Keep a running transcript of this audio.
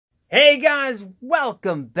Hey guys,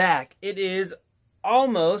 welcome back. It is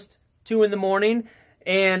almost 2 in the morning,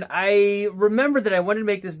 and I remembered that I wanted to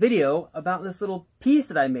make this video about this little piece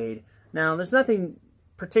that I made. Now, there's nothing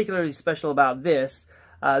particularly special about this.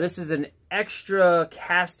 This is an extra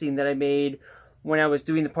casting that I made when I was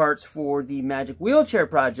doing the parts for the Magic Wheelchair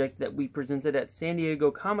project that we presented at San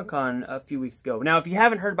Diego Comic-Con a few weeks ago. Now, if you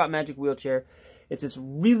haven't heard about Magic Wheelchair, it's this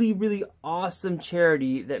really awesome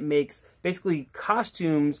charity that makes basically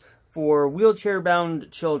costumes for wheelchair-bound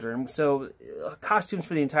children. So, costumes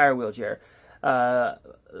for the entire wheelchair.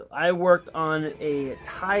 I worked on a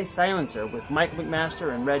tie silencer with Michael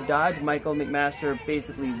McMaster and Red Dodge. Michael McMaster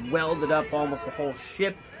basically welded up almost the whole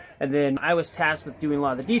ship, and then I was tasked with doing a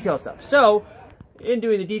lot of the detail stuff. So, in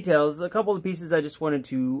doing the details, a couple of the pieces I just wanted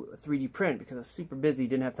to 3D print because I was super busy,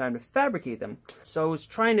 didn't have time to fabricate them. So I was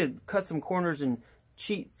trying to cut some corners and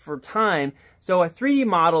cheat for time. So I 3D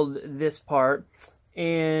modeled this part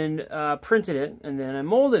and printed it, and then I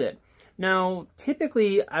molded it. Now,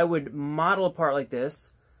 typically I would model a part like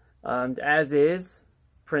this, as is,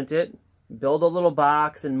 print it, build a little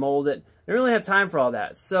box and mold it. I don't really have time for all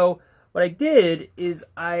that. So what I did is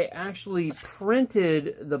I actually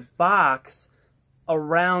printed the box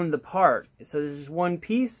around the part. So this is one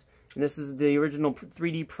piece, and this is the original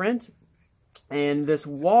 3D print, and this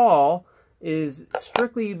wall is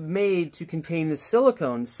strictly made to contain the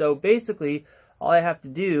silicone. So basically all I have to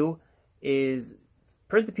do is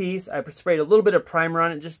print the piece. I sprayed a little bit of primer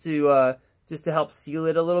on it just to help seal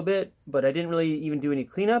it a little bit, but I didn't really even do any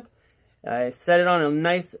cleanup. I set it on a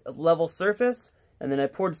nice level surface, and then I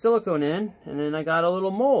poured silicone in, and then I got a little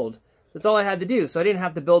mold. That's all I had to do, so I didn't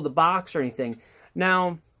have to build the box or anything.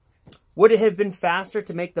 Now, would it have been faster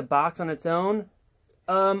to make the box on its own?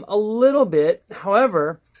 A little bit.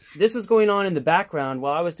 However, this was going on in the background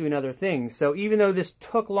while I was doing other things. So even though this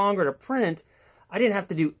took longer to print, I didn't have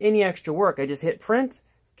to do any extra work. I just hit print,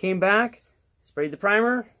 came back, sprayed the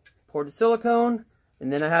primer, poured the silicone,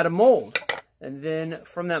 and then I had a mold. And then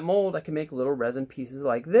from that mold, I can make little resin pieces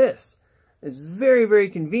like this. It's very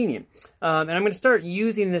convenient. And I'm going to start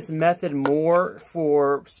using this method more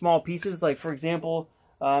for small pieces. Like, for example,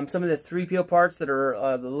 some of the 3PO parts that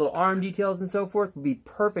are the little arm details and so forth would be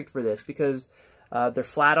perfect for this because they're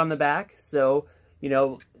flat on the back. So, you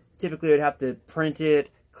know, typically I'd have to print it,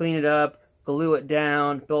 clean it up, glue it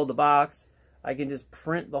down, build the box. I can just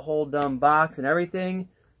print the whole dumb box and everything,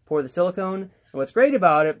 pour the silicone. And what's great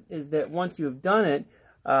about it is that once you have done it,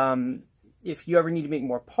 if you ever need to make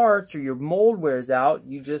more parts or your mold wears out,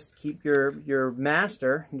 you just keep your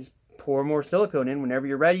master and just pour more silicone in whenever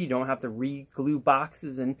you're ready. You don't have to re-glue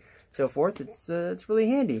boxes and so forth. It's really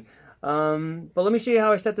handy. But let me show you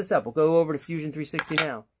how I set this up. We'll go over to Fusion 360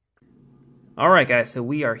 now. Alright guys, so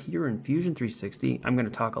we are here in Fusion 360. I'm going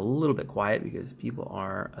to talk a little bit quiet because people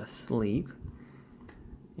are asleep.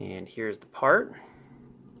 And here's the part.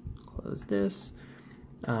 Close this.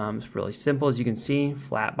 It's really simple, as you can see.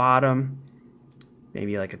 Flat bottom.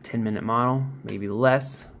 Maybe like a 10-minute model, maybe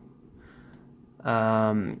less.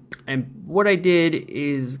 And what I did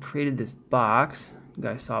is created this box you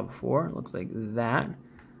guys saw before. It looks like that.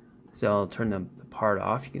 So I'll turn the part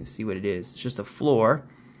off. You can see what it is. It's just a floor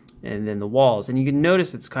and then the walls. And you can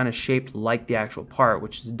notice it's kind of shaped like the actual part,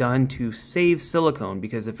 which is done to save silicone,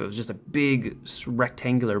 because if it was just a big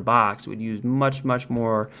rectangular box, it would use much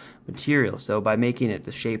more material. So by making it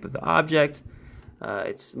the shape of the object,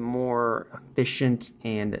 it's more efficient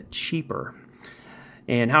and cheaper.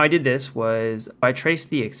 And how I did this was I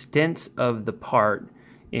traced the extent of the part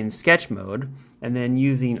in sketch mode, and then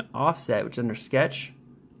using offset, which is under sketch,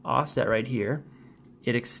 offset right here,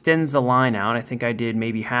 it extends the line out. I think I did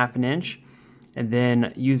maybe 1/2 inch, and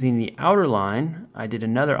then using the outer line, I did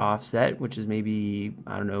another offset, which is maybe,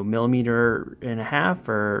 I don't know, 1.5 mm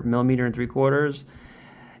or 1 3/4 mm.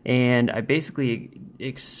 And I basically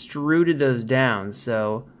extruded those down.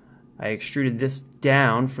 So I extruded this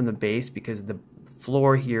down from the base because the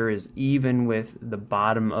floor here is even with the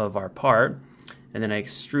bottom of our part. And then I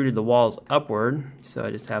extruded the walls upward, so I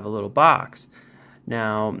just have a little box.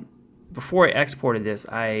 Now, before I exported this,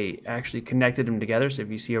 I actually connected them together. So if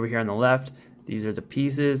you see over here on the left, these are the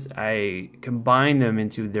pieces. I combined them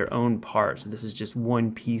into their own part. So this is just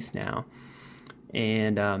one piece now.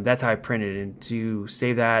 And that's how I printed it. And to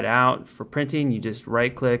save that out for printing, you just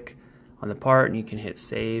right click on the part and you can hit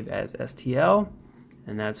save as STL.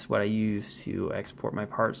 And that's what I use to export my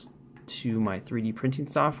parts to my 3D printing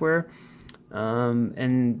software.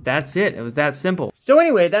 And that's it. It was that simple. So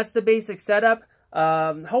anyway, that's the basic setup.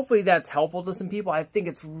 Hopefully that's helpful to some people. I think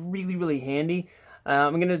it's really handy.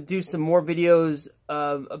 I'm going to do some more videos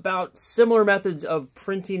about similar methods of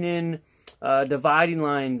printing in dividing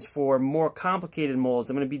lines for more complicated molds.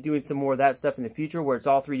 I'm going to be doing some more of that stuff in the future where it's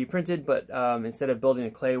all 3D printed, but instead of building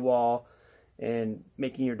a clay wall and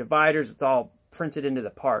making your dividers, it's all printed into the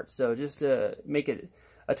part. So just to make it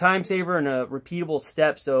a time saver and a repeatable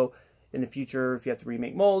step, so in the future if you have to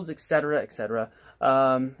remake molds, etc., etc.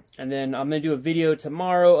 And then I'm going to do a video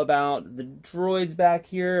tomorrow about the droids back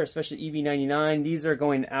here, especially EV99. These are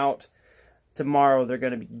going out tomorrow. They're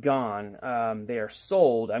going to be gone. They are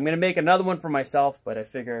sold. I'm going to make another one for myself, but I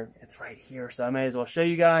figure it's right here, so I might as well show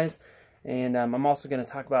you guys. And I'm also going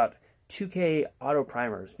to talk about 2K auto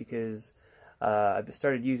primers, because I've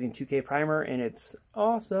started using 2K primer and it's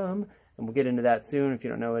awesome, and we'll get into that soon. If you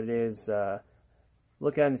don't know what it is,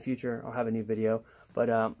 look at it in the future. I'll have a new video. But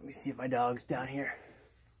let me see if my dog's down here.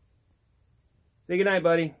 Say goodnight,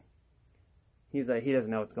 buddy. He's like, he doesn't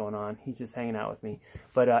know what's going on. He's just hanging out with me.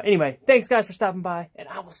 But anyway, thanks guys for stopping by, and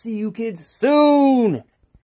I will see you kids soon.